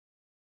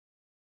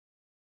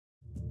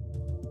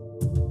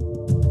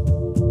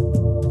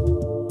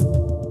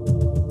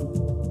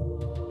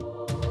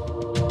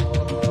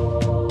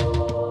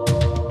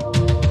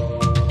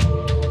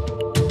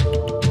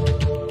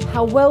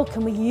how well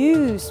can we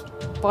use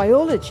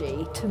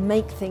biology to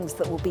make things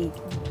that will be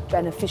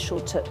beneficial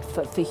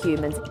for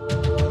humans.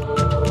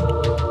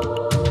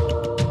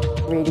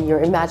 Really,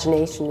 your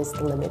imagination is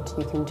the limit.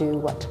 You can do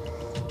what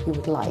you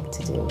would like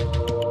to do.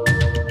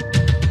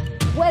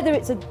 Whether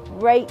it's a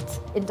great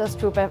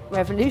industrial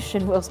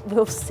revolution,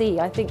 we'll see.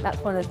 I think that's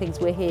one of the things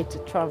we're here to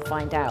try and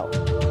find out.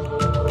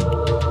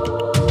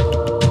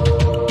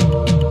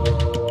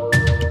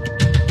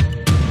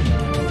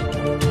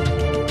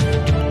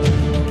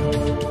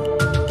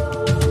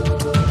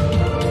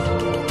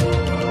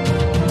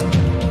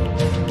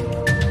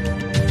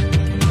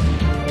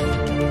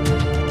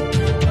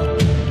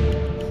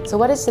 So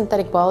what is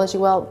synthetic biology?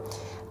 Well,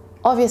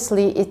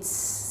 obviously it's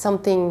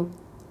something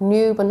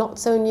new, but not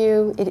so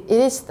new. It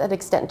is an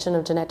extension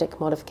of genetic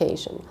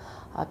modification.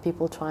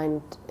 People try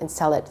and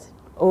sell it,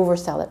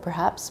 oversell it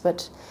perhaps,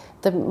 but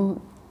the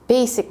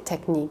basic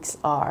techniques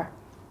are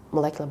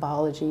molecular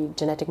biology,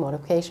 genetic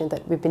modification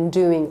that we've been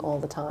doing all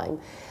the time.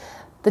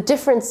 The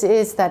difference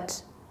is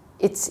that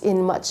it's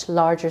in much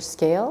larger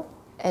scale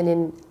and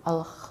in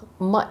a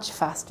much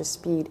faster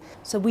speed.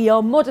 So we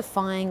are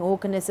modifying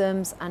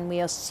organisms and we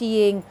are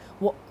seeing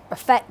what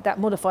effect that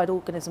modified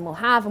organism will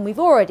have, and we've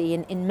already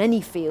in many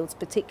fields,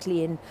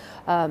 particularly in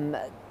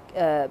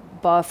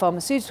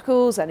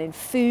biopharmaceuticals and in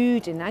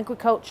food, in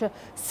agriculture,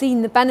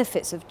 seen the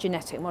benefits of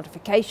genetic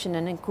modification,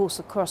 and of course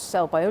across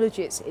cell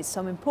biology it's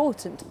so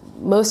important.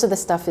 Most of the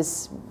stuff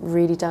is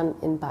really done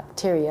in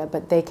bacteria,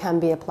 but they can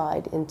be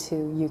applied into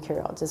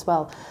eukaryotes as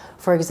well.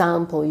 For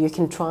example, you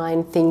can try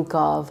and think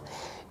of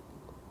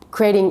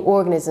creating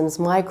organisms,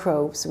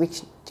 microbes,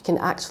 which can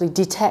actually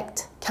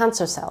detect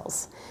cancer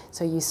cells.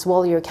 So you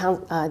swallow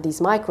these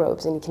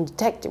microbes and you can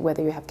detect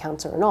whether you have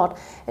cancer or not,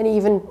 and it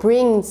even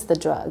brings the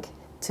drug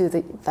to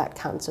that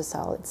cancer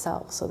cell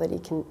itself so that you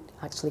can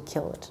actually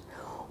kill it.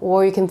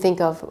 Or you can think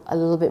of a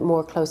little bit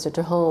more closer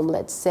to home.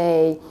 Let's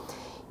say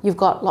you've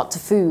got lots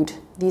of food.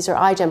 These are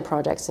iGEM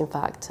projects, in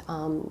fact.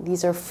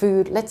 These are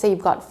food. Let's say you've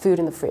got food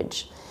in the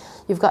fridge.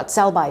 You've got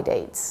sell-by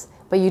dates,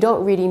 but you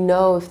don't really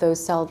know if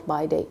those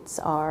sell-by dates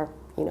are,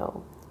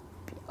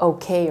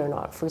 okay or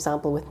not. For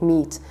example, with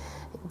meat,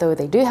 though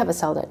they do have a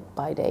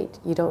sell-by date,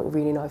 you don't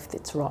really know if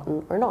it's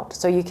rotten or not.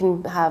 So you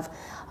can have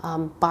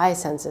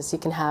biosensors, you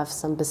can have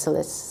some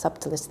bacillus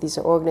subtilis. These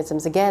are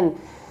organisms, again,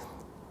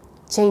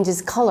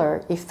 changes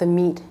color if the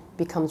meat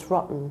becomes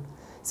rotten.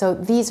 So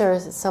these are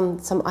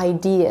some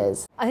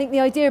ideas. I think the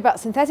idea about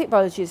synthetic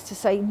biology is to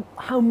say,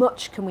 how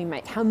much can we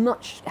make?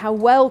 How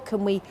well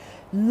can we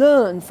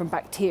learn from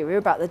bacteria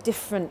about the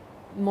different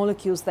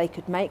molecules they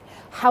could make?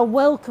 How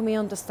well can we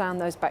understand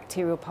those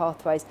bacterial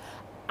pathways?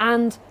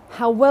 And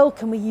how well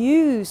can we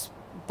use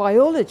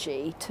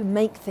biology to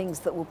make things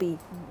that will be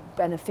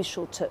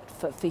beneficial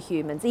for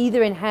humans,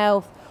 either in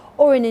health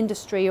or in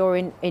industry or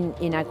in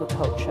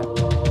agriculture.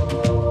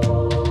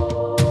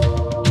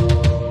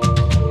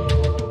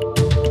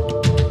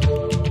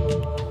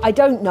 I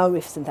don't know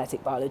if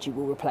synthetic biology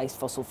will replace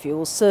fossil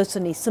fuels.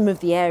 Certainly some of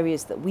the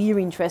areas that we are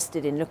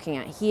interested in looking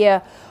at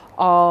here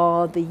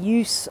are the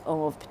use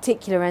of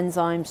particular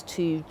enzymes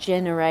to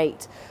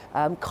generate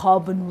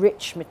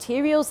carbon-rich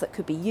materials that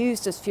could be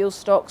used as fuel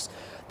stocks.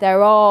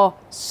 There are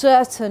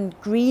certain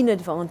green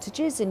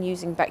advantages in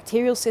using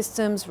bacterial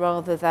systems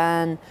rather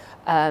than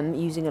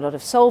using a lot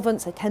of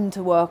solvents. They tend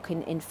to work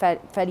in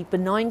fairly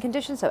benign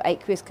conditions, so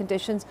aqueous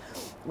conditions,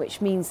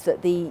 which means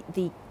that the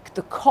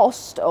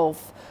cost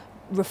of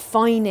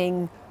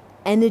refining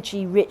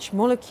energy-rich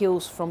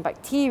molecules from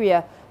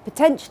bacteria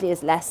potentially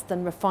is less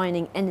than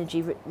refining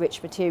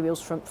energy-rich materials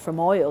from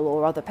oil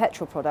or other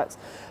petrol products.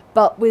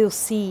 But we'll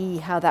see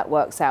how that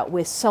works out.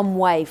 We're some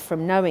way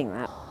from knowing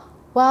that.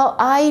 Well,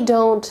 I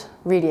don't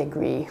really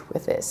agree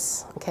with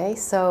this, okay?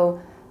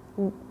 So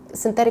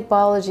synthetic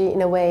biology,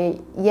 in a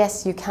way,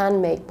 yes, you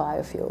can make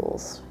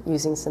biofuels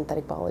using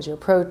synthetic biology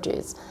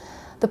approaches.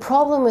 The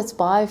problem with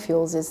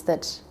biofuels is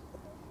that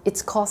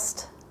it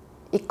costs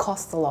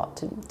a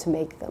lot to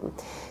make them.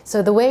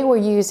 So the way we're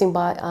using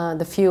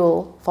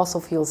the fossil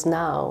fuels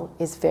now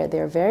is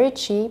they're very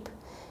cheap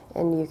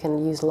and you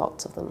can use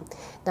lots of them.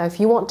 Now, if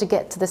you want to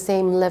get to the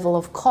same level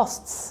of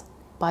costs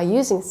by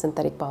using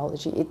synthetic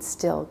biology, it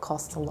still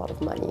costs a lot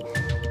of money.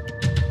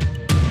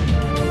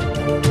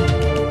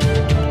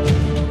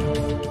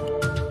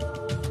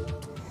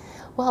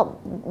 Well,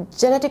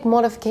 genetic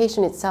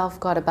modification itself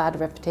got a bad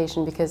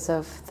reputation because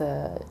of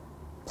the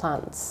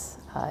plants.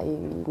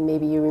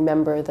 Maybe you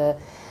remember the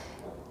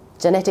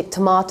genetic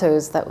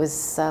tomatoes that was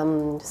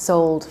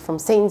sold from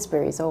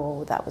Sainsbury's.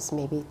 Oh, that was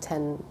maybe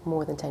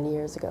more than 10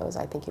 years ago,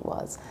 I think it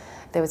was.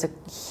 There was a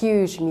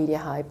huge media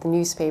hype. The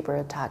newspaper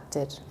attacked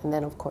it, and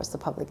then of course the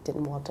public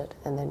didn't want it,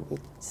 and then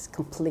it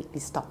completely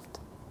stopped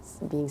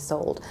being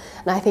sold.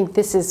 And I think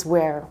this is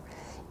where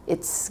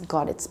it's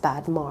got its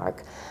bad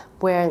mark.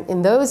 Where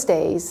in those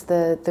days,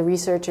 the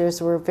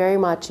researchers were very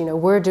much,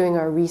 we're doing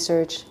our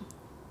research,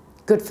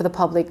 good for the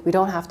public, we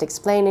don't have to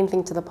explain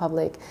anything to the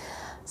public,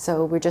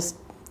 so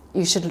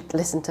you should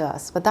listen to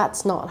us. But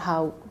that's not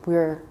how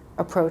we're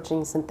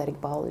approaching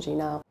synthetic biology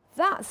now.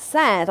 That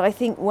said, I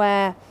think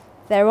where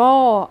there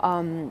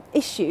are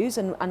issues,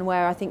 and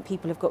where I think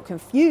people have got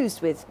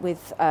confused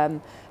with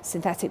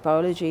synthetic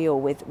biology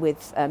or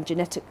with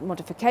genetic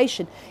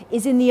modification,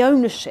 is in the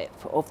ownership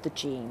of the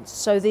genes.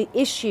 So the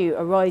issue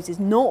arises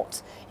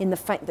not in the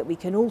fact that we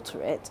can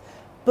alter it,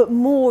 but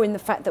more in the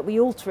fact that we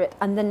alter it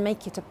and then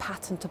make it a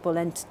patentable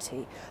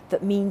entity.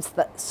 That means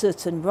that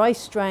certain rice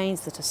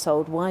strains that are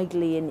sold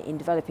widely in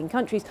developing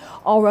countries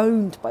are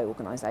owned by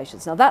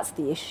organisations. Now that's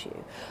the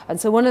issue. And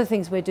so one of the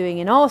things we're doing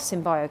in our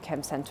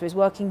Symbiochem Centre is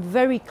working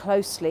very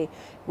closely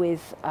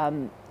with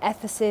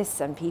ethicists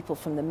and people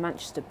from the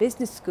Manchester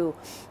Business School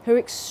who are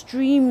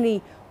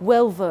extremely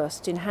well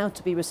versed in how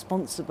to be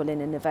responsible in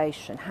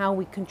innovation, how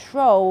we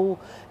control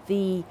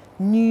the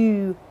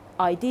new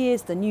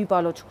ideas, the new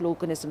biological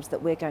organisms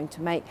that we're going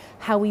to make,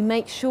 how we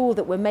make sure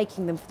that we're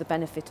making them for the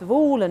benefit of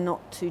all and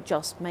not to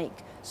just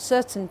make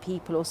certain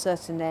people or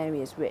certain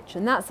areas rich.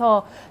 And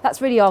that's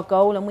really our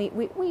goal, and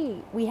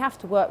we have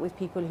to work with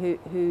people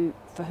who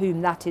for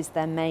whom that is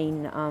their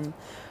main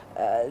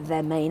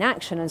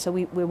action, and so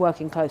we're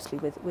working closely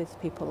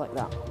with people like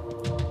that.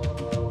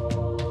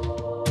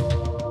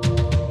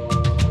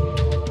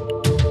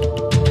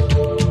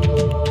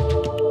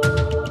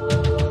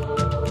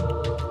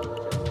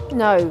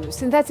 No,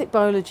 synthetic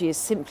biology is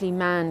simply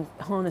man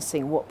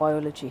harnessing what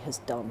biology has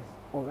done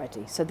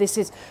already. So this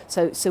is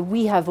so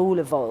we have all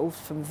evolved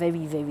from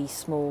very, very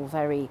small,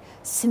 very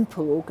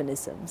simple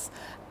organisms,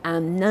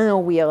 and now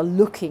we are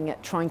looking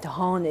at trying to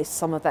harness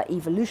some of that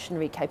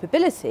evolutionary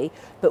capability,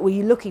 but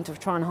we're looking to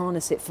try and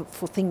harness it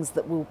for things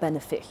that will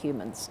benefit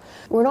humans.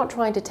 We're not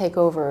trying to take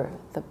over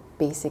the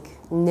basic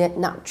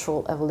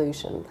natural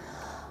evolution.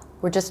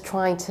 We're just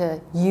trying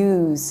to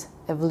use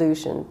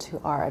evolution to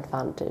our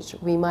advantage.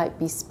 We might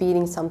be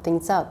speeding some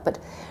things up, but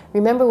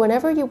remember,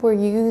 whenever you were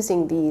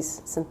using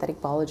these synthetic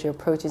biology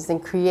approaches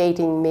and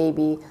creating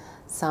maybe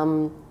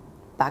some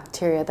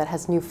bacteria that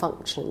has new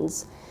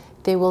functions,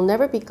 they will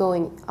never be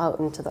going out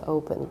into the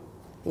open.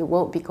 It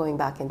won't be going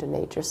back into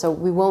nature. So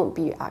we won't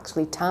be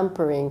actually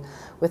tampering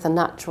with a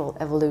natural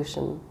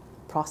evolution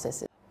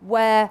process.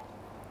 Where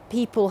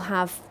people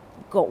have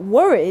got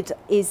worried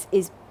is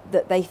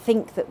that they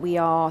think that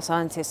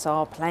scientists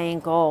are playing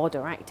God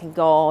or acting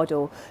God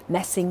or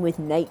messing with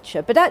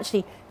nature. But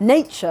actually,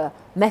 nature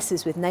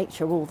messes with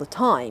nature all the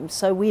time.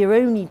 So we are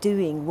only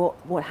doing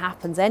what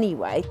happens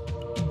anyway.